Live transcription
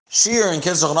Shir in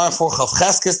Kislev for Chav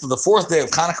Cheskes to the fourth day of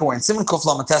Chanukah, we're in Siman Kuf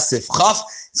Lametes Sif Chav,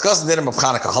 discussing the name of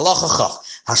Chanukah. Halacha Chav.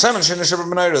 Hashem and Shinah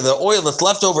Shabbat Menorah, the oil that's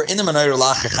left over in the Menorah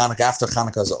Lacher Chanukah after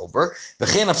Chanukah is over.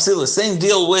 V'chein Apsila, same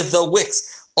deal with the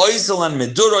wicks. Oisel and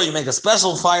Medura, you make a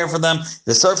special fire for them,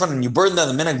 the serpent, and you burn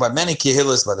them the minhag by many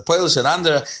kihillas, by the Polish and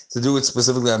Andra, to do it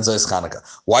specifically on Zayis Chanukah.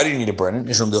 Why do you need to burn it?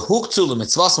 Nishum the huktu the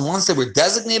mitzvahs, and once they were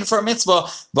designated for a mitzvah,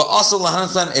 but also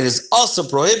lahanatan, it is also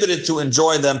prohibited to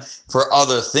enjoy them for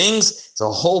other things. It's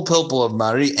a whole pilpul of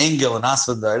Mari, Engel, and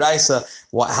Asfad Daraisa,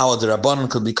 how a Darabanan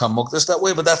could become mukdash that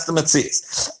way, but that's the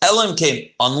mitzvahs. Elam came,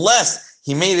 unless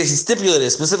he stipulated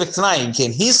a specific Tanai. If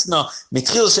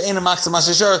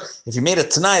he made a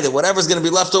Tanai that whatever's going to be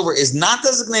left over is not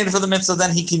designated for the mitzvah,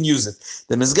 then he can use it.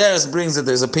 The Mizgeres brings that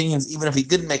there's opinions, even if he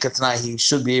didn't make a Tanai, he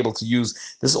should be able to use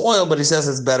this oil, but he says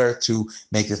it's better to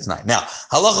make it Tanai. Now,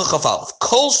 Halacha Chafal,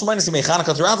 Kol Shemanis Yimei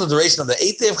Chanukah, throughout the duration of the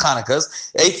 8th day of Chanukah,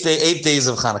 8 days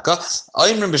of Chanukah,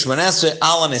 Oimrim B'Shmanesre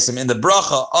Al Hanisim, in the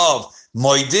bracha of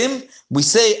Moedim, we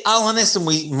say Al Hanisim.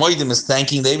 Moedim is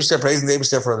thanking the Eibishter, praising the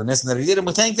Eibishter for the Nisim that he did, and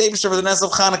we thank the Eibishter for the Nes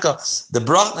of Chanukah. The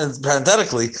bracha,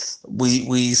 parenthetically,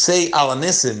 we say Al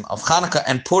Hanisim of Chanukah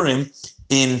and Purim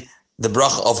in the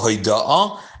bracha of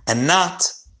Hoida'ah, and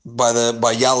not by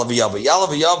Yalav Yavai.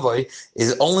 Yalav Yavai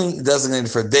is only designated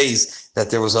for days that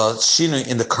there was a shinu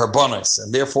in the karbonos,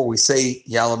 and therefore we say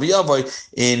Yalav Yavai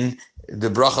in the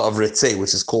bracha of Ritzei,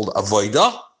 which is called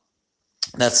Avodah.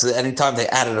 That's anytime they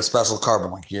added a special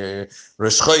carbon, like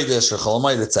Rosh Chodesh or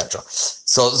Cholamayid, etc.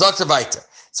 So Zakta Vaiter.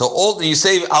 So all you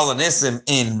say Al Hanisim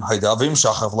in Haydavim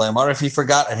Shachav Leimar, if he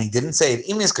forgot and he didn't say it,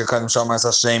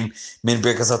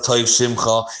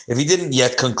 if he didn't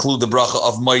yet conclude the bracha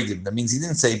of Moedim, that means he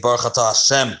didn't say Baruch Atah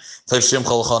Hashem, he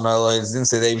didn't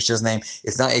say the Eibishter's name,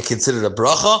 it's not considered a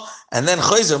bracha. And then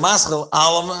Chayzer Maschel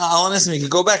Al Hanisim, you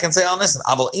could go back and say Al Hanisim.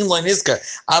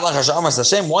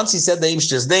 Once he said the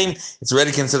Eibishter's name, it's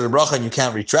already considered a bracha, and you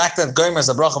can't retract that.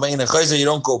 You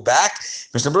don't go back.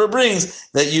 Mishnah Berurah brings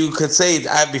that you could say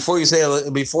before you say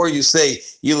Yilu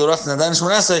Rafin Adan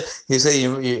Shmonaseh, you say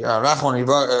Rachman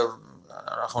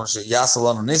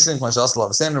Yasalon Nisim,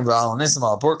 Mashasalav Sandra, Al Nisim,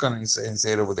 Al Porkan, and you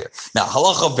say it over there. Now,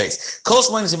 halacha base. Kol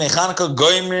Shmonis Yimei Chanukah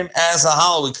Goimrim as a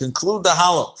halal. We conclude the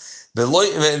halal. The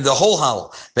whole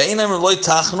halal.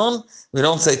 We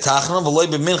don't say tachnon.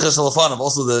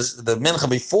 Also, the mincha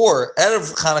before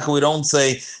erev Chanukah, we don't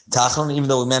say tachnon. Even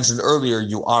though we mentioned earlier,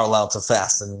 you are allowed to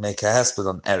fast and make a hesped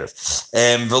on erev.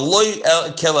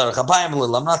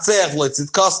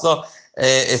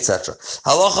 Etc.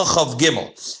 Halacha chav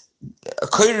gimel.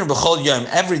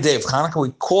 Every day of Chanukah, we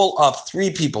call up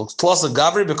 3 people. You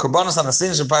read the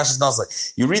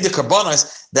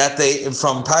Karbanos that they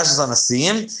from Parshas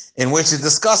Anasim, in which it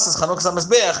discusses Chanukah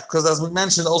Mizbeach, because as we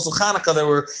mentioned, also Chanukah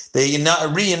they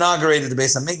re-inaugurated the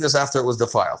Beis Hamikdash after it was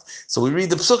defiled. So we read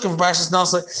the Psukim from Parshas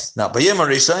Nasai. Now, Bayem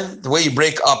Arishain, the way you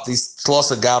break up these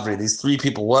Tlasa Gavri, these 3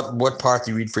 people, what part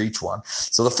do you read for each one?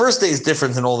 So the first day is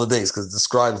different than all the days because it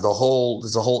describes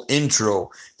there's a whole intro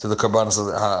to the Karbanos of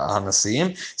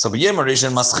Hanasim. So Bayem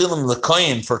Arishain, Maschilim the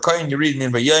Koyin, for Koyin you read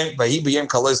Min Bayem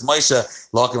Kalos Moshe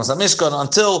Lakim Mishkan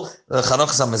until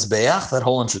Chanukah Mizbeach, that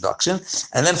whole introduction.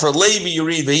 And then for Levi you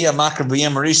read V'hiya Makar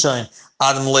Bayem Arishain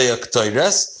Adam Leah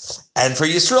Ktoires. And for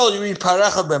Yisrael you read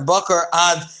Parechad Ben Bakar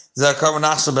Ad Zakar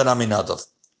Nachshon Ben Aminadov.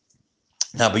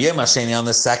 Now, B'yom Hasheni, on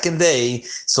the second day,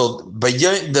 so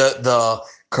the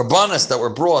karbanos that were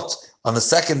brought on the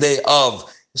second day of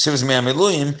Shivas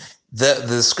Mi'amiluim, the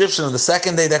description of the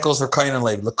second day, that goes for Kain and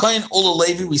Levi. The Kain, Ula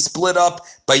Levi, we split up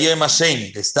by Yom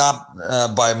Hasheni. They stop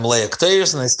by Malay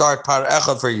Keteiros and they start Par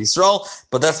Echad for Yisrael,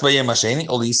 but that's by Yom Hasheni,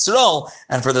 Ula Yisrael.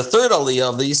 And for the third Aliyah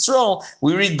of the Yisrael,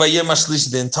 we read by Yom Hashlishi,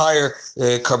 the entire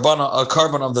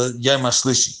carbon of the Yom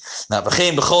Hashlishi. Now,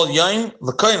 B'chein B'chol Yom,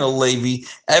 the Kain and Levi,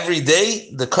 every day,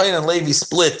 the Kain and Levi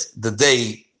split the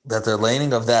day that they're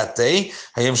laning of that day,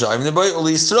 and for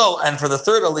the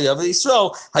third aliyah of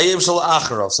Yisrael,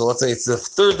 so let's say it's the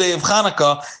third day of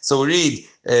Chanukah, so we read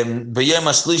B'yom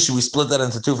Hashlishi, we split that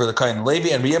into 2 for the Kain and Levi,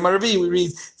 and B'yom Haravi we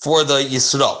read for the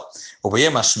Yisrael. Or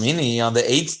B'yom Hashmini, on the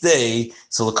 8th day,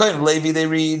 so the Kain and Levi they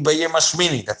read B'yom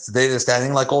Hashmini, that's the day they're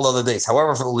standing like all other days.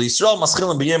 However, for the Yisrael,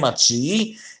 Maschilim B'yom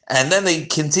Hatshi'i, and then they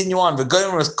continue on. They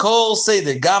finished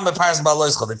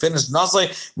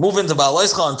Nasai, move into Baal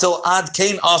Oischa until Ad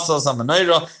Kain Asas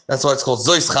HaMenorah. That's why it's called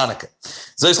Zois Chanukah.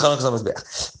 Zois Chanukah Mizbeach.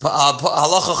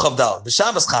 Halacha Chavdal.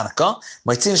 B'Shabbos Chanukah,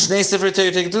 Maitzin Shnei Sefer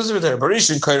Torah, take 2 Sefer Torah.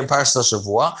 Barishin Kairim Parshas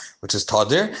Shavua, which is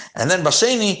Tadir, and then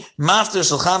Basheni Mafter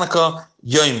Shel Chanukah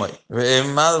Yoimai.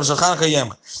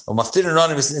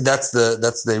 That's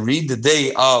they read the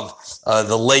day of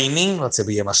the laning. Let's say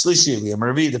B'Yom HaShlishi, B'Yom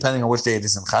HaRavi, depending on which day it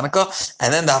is in Chanukah.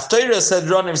 And then the Haftarah said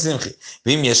Ronim Simchi.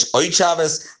 V'im yesh oit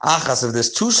Shabbos achas. If there's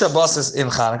 2 Shabbos in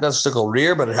Chanukah, it's still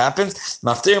rare, but it happens.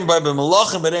 Maftirim by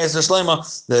b'Melachim b'Reis Shlomo.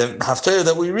 The Haftarah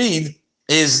that we read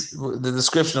is the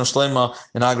description of Shlomo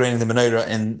inaugurating the menorah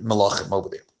in Melachim over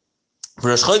there.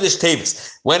 Rosh Chodesh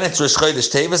Tevis. When it's Rosh Chodesh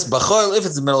Tevis, B'chol, if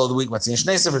it's the middle of the week, first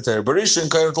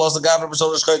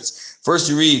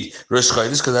you read Rosh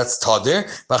Chodesh because that's Tadir.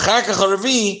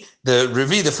 The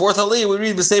Revi, the fourth Aliyah, we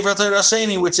read B'Sefer Torah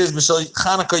Hasheni, which is B'Shal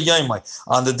Chanukah Yomai,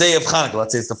 on the day of Chanukah.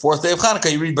 Let's say it's the 4th day of Chanukah,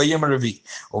 you read B'Yom HaRavi.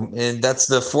 And that's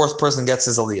the 4th person gets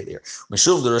his Aliyah there.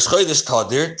 Mishuv, the Rosh Chodesh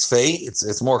Tadir, Tzvei,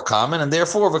 it's more common, and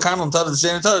therefore, V'Kanam Tadir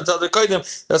Hasheni Tadir Kodim,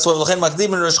 that's why L'chen Makdim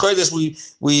in Rosh Chodesh,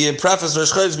 we preface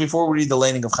Rosh Chodesh before we read the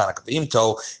laning of Chanukah.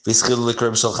 V'Imto, V'Schil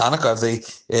L'Krim Shal Chanukah, if they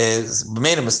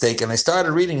made a mistake and they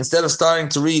started reading, instead of starting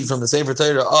to read from the Sefer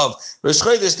Torah of Rosh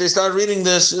Chodesh, they started reading the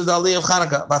Aliyah of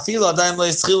Chanukah. Even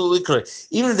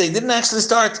if they didn't actually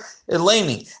start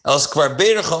laning, he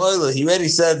already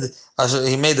said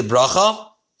he made the bracha.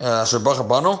 Then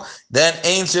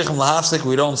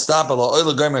we don't stop. So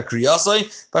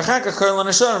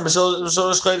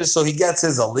he gets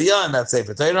his aliyah and that's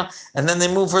Sefer Torah, and then they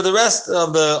move for the rest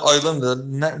of the oilim, the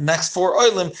next 4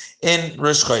 oilim in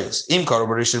Rosh Chodesh.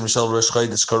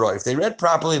 If they read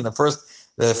properly in the first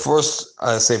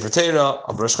Sefer Torah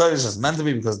of Rosh Chodesh is meant to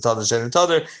be because Tadir Shen and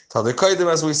Tadir Kodim,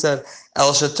 as we said.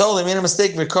 El Shatol, they made a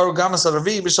mistake. They read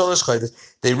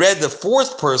the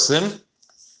 4th person,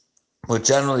 which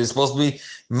generally is supposed to be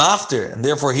Maftir, and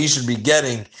therefore he should be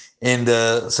getting in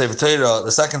the Sefer Torah, the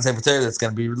 2nd Sefer Torah that's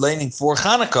going to be laning for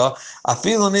Chanukah.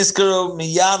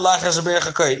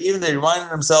 Even they reminded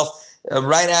himself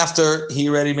right after he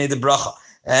already made the bracha.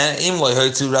 And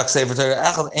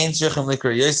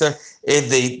if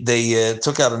they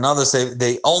took out another sefer,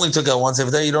 they only took out one sefer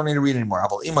Torah, you don't need to read anymore.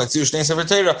 In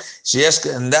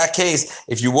that case,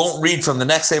 if you won't read from the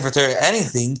next sefer Torah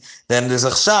anything, then there's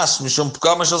a chash.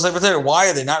 Why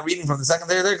are they not reading from the 2nd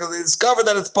sefer Torah? Because they discovered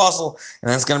that it's possible, and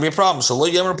that's going to be a problem. In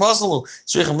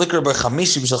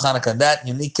that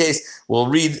unique case, we'll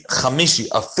read chamishi,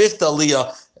 a 5th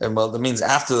aliyah, and well, that means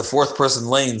after the 4th person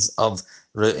lanes of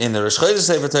in the Rosh Chodesh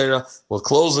Sefer Torah, we'll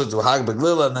close it to Hag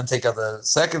Beglila and then take the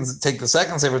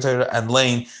 2nd Sefer Torah and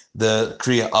lane the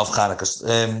Kriya of Chanukah.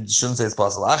 Shouldn't say it's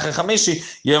possible. After the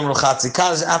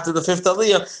 5th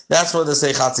Aliyah, that's where they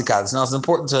say Chatzi Kaddish. Now it's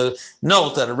important to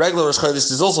note that a regular Rosh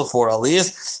Chodesh is also 4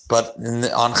 Aliyahs, but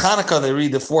on Chanukah they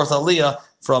read the 4th Aliyah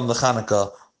from the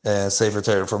Chanukah Sefer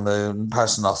Torah, from the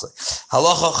Parsha Nasa.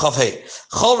 Halacha Chavhei.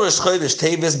 Chol Rosh Chodesh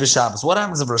Tevis b'Shabbos. What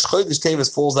happens if Rosh Chodesh Tevis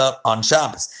falls out on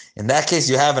Shabbos? In that case,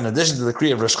 you have, in addition to the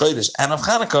Kriya of Rosh Chodesh and of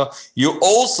Chanukah, you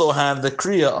also have the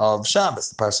Kriya of Shabbos,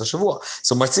 the Parsha Shavua.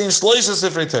 So Matzin Shloisha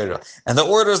Sefer Torah, and the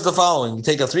order is the following: you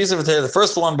take a 3 Sefer Torah. The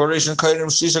first one, Barishan Kodim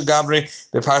Shisha Gabri,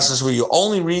 the Parsha Shavua. You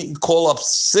only call up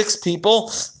 6 people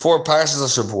for Parsha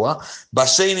Shavua.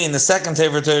 Basheni, in the 2nd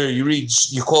Sefer Torah, you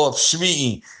call up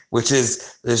Shvi'i, which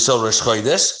is Shal Rosh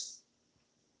Chodesh.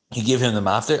 You give him the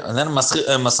mafter, and then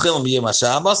Maschilim B'Yom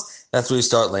HaShabbos. That's where you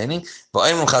start laning.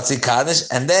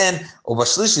 And then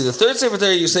Ubashlishi, the 3rd Sefer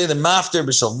Torah, you say the mafter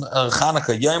b'Shal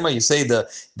Chanukah Yoma. You say the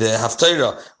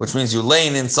haftarah, which means you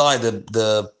lane inside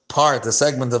the part, the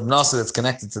segment of Nasa that's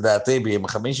connected to that day, B'Yom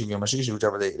HaChamishi, B'Yom HaShishi,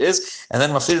 whichever day it is. And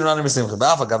then maftir Ranim B'Simcha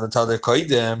B'Alpha, got the Tadir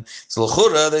Koidim. So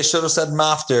l'chura, they should have said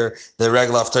mafter, the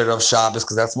regular haftarah of Shabbos,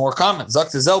 because that's more common. Zak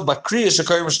Tizel Bakriya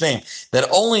Shekayim Shneim. That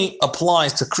only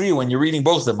applies to Kriya when you're reading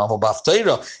both of them. Aval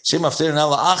B'Haftarah, Shem Haftarah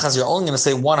Nala Achaz, you're only going to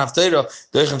say one haftarah.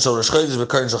 Doichen Shal Rosh Chodesh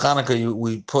V'Karin Shal Chanukah,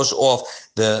 we push off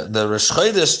the Rosh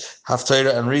Chodesh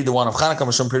haftarah and read the one of Chanukah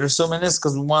Mishum Pirusim in this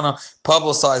because we want to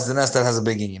publicize the nest that has a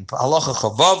big union. Halacha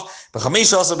Chavav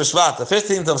b'Chamish also b'Shvat, the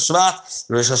 15th of Shvat,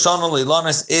 Rosh Hashanah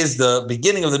Ilanis is the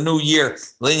beginning of the new year.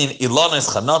 Lenin Ilanis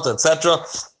Chanata etc.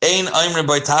 Ein Aimre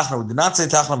by Tachna. We do not say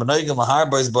Tachna b'Noigim Lahar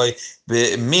by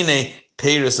Mine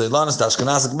Peiros Ilanis. The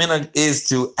Ashkenazic minhag is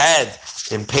to add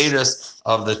in Peiros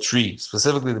of the tree,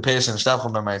 specifically the Peiros and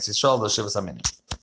Shtachim b'Mayis Yisrael the Shivas Aminim.